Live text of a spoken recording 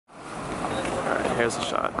Here's the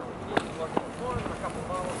shot.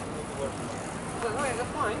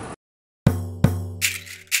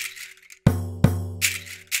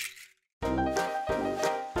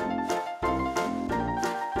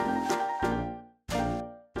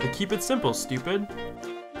 Keep it simple, stupid.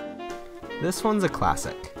 This one's a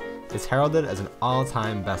classic. It's heralded as an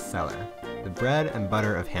all-time bestseller, the bread and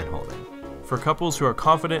butter of handholding. For couples who are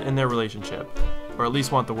confident in their relationship, or at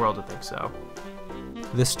least want the world to think so.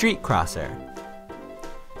 The street crosser.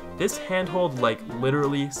 This handhold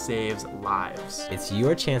literally saves lives. It's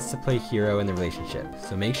your chance to play hero in the relationship,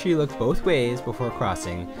 so make sure you look both ways before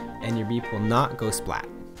crossing, and your beep will not go splat.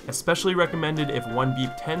 Especially recommended if one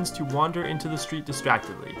beep tends to wander into the street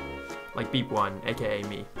distractedly, like beep 1, aka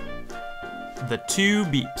me. The two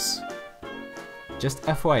beeps. Just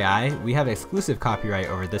FYI, we have exclusive copyright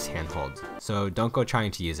over this handhold, so don't go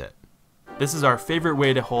trying to use it. This is our favorite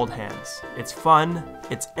way to hold hands. It's fun,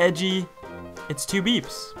 it's edgy, it's two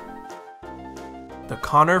beeps. The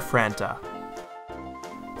Connor Franta.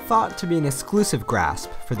 Thought to be an exclusive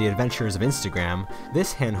grasp for the adventurers of Instagram,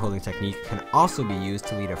 this hand-holding technique can also be used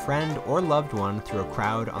to lead a friend or loved one through a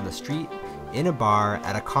crowd on the street, in a bar,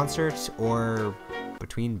 at a concert, or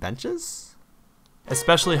between benches?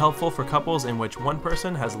 Especially helpful for couples in which one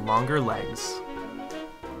person has longer legs.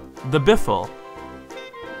 The biffle.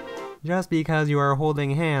 Just because you are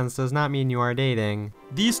holding hands does not mean you are dating.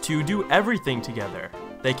 These two do everything together.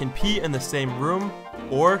 They can pee in the same room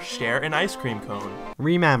or share an ice cream cone.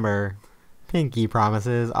 Remember, pinky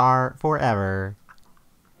promises are forever.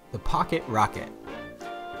 The pocket rocket.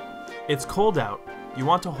 It's cold out. You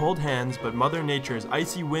want to hold hands, but Mother Nature's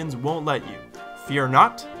icy winds won't let you. Fear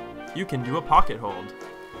not, you can do a pocket hold.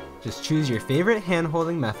 Just choose your favorite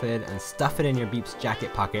hand-holding method and stuff it in your beep's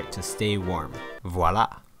jacket pocket to stay warm. Voila!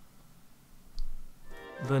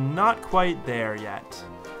 The not quite there yet.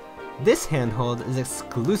 This handhold is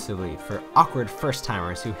exclusively for awkward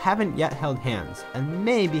first-timers who haven't yet held hands and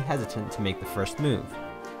may be hesitant to make the first move.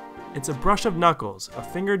 It's a brush of knuckles, a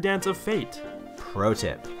finger dance of fate. Pro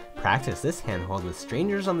tip: practice this handhold with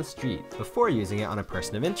strangers on the street before using it on a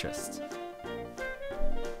person of interest.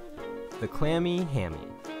 The clammy hammy.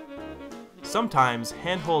 Sometimes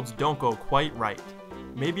handholds don't go quite right.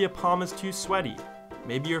 Maybe a palm is too sweaty.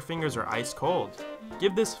 Maybe your fingers are ice cold.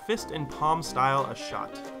 Give this fist and palm style a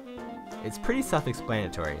shot. It's pretty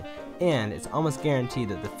self-explanatory, and it's almost guaranteed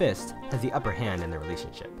that the fist has the upper hand in the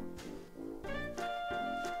relationship.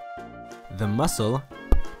 The muscle.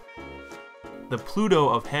 The Pluto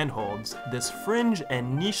of handholds, this fringe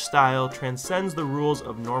and niche style transcends the rules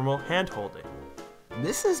of normal handholding.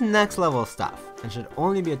 This is next level stuff, and should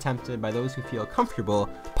only be attempted by those who feel comfortable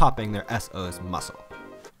popping their SO's muscle.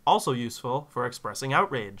 Also useful for expressing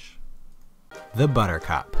outrage. The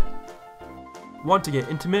buttercup. Want to get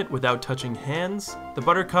intimate without touching hands? The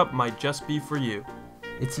buttercup might just be for you.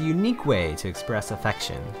 It's a unique way to express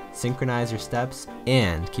affection, synchronize your steps,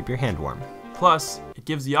 and keep your hand warm. Plus, it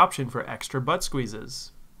gives the option for extra butt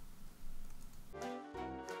squeezes.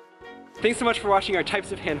 Thanks so much for watching our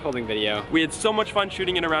types of hand-holding video. We had so much fun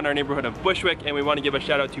shooting it around our neighborhood of Bushwick, and we want to give a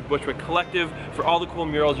shout out to Bushwick Collective for all the cool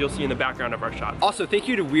murals you'll see in the background of our shots. Also, thank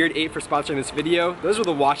you to Weird 8 for sponsoring this video. Those were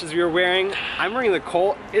the watches we were wearing. I'm wearing the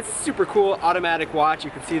Kolt. It's super cool, automatic watch.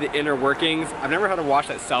 You can see the inner workings. I've never had a watch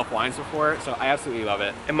that self-winds before, so I absolutely love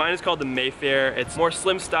it. And mine is called the Mayfair. It's more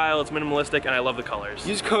slim style, it's minimalistic, and I love the colors.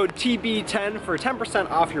 Use code TB10 for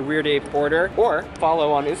 10% off your Weird 8 order, or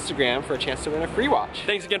follow on Instagram for a chance to win a free watch.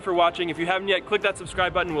 Thanks again for watching. If you haven't yet, click that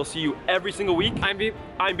subscribe button. We'll see you every single week. I'm Beep.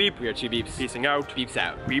 I'm Beep. We are two Beeps. Peacing out. Beeps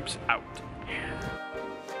out. Beeps out.